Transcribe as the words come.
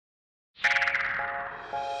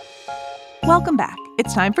Welcome back.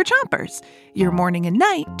 It's time for Chompers, your morning and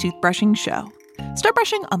night toothbrushing show. Start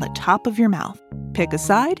brushing on the top of your mouth. Pick a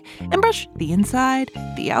side and brush the inside,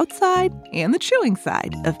 the outside, and the chewing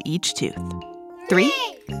side of each tooth. 3,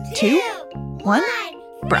 2, 1,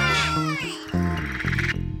 brush.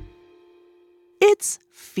 It's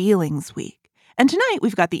Feelings Week, and tonight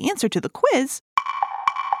we've got the answer to the quiz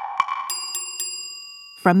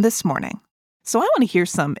from this morning. So I want to hear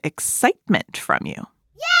some excitement from you.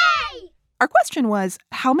 Yay! Our question was,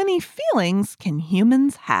 how many feelings can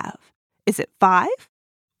humans have? Is it 5,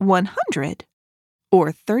 100,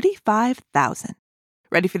 or 35,000?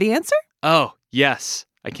 Ready for the answer? Oh, yes.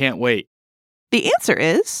 I can't wait. The answer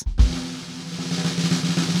is...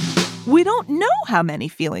 we don't know how many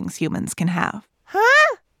feelings humans can have.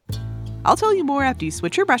 Huh? I'll tell you more after you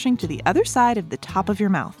switch your brushing to the other side of the top of your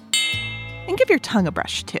mouth. And give your tongue a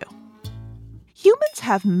brush, too. Humans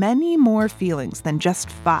have many more feelings than just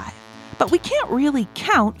 5, but we can't really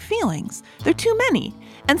count feelings. They're too many,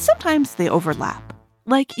 and sometimes they overlap.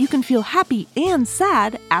 Like you can feel happy and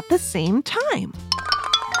sad at the same time.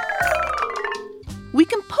 We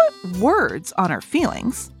can put words on our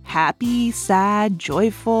feelings: happy, sad,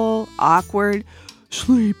 joyful, awkward,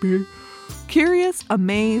 sleepy, curious,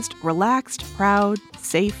 amazed, relaxed, proud,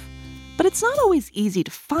 safe. But it's not always easy to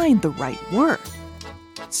find the right word.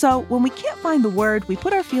 So when we can't find the word, we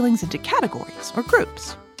put our feelings into categories or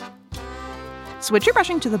groups. Switch your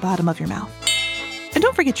brushing to the bottom of your mouth. And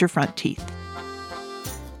don't forget your front teeth.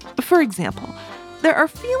 For example, there are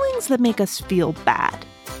feelings that make us feel bad,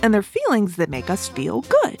 and there are feelings that make us feel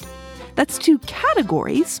good. That's 2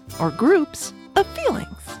 categories or groups of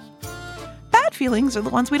feelings. Bad feelings are the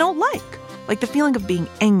ones we don't like the feeling of being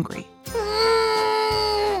angry,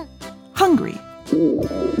 hungry,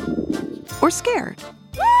 or scared.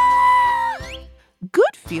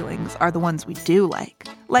 Good feelings are the ones we do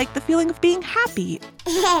like the feeling of being happy,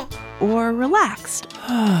 or relaxed,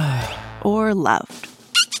 or loved.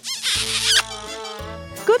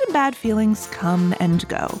 Good and bad feelings come and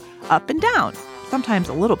go, up and down, sometimes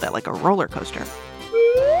a little bit like a roller coaster.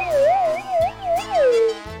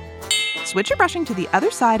 Switch your brushing to the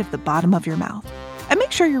other side of the bottom of your mouth, and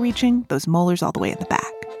make sure you're reaching those molars all the way in the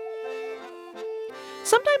back.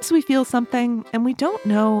 Sometimes we feel something and we don't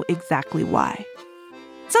know exactly why.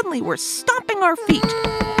 Suddenly we're stomping our feet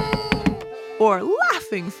or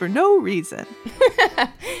laughing for no reason.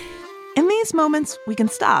 In these moments, we can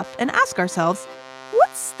stop and ask ourselves,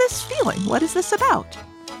 what's this feeling? What is this about?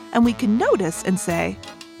 And we can notice and say,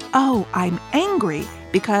 oh, I'm angry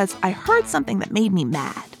because I heard something that made me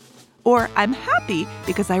mad. Or I'm happy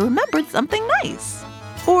because I remembered something nice.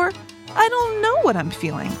 Or I don't know what I'm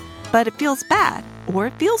feeling, but it feels bad or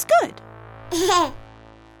it feels good.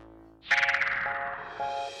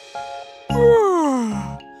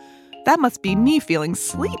 That must be me feeling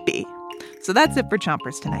sleepy. So that's it for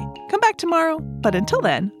Chompers tonight. Come back tomorrow, but until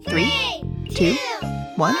then, 3, 2,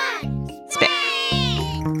 1, spit.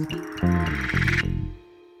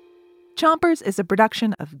 Chompers is a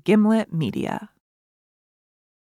production of Gimlet Media.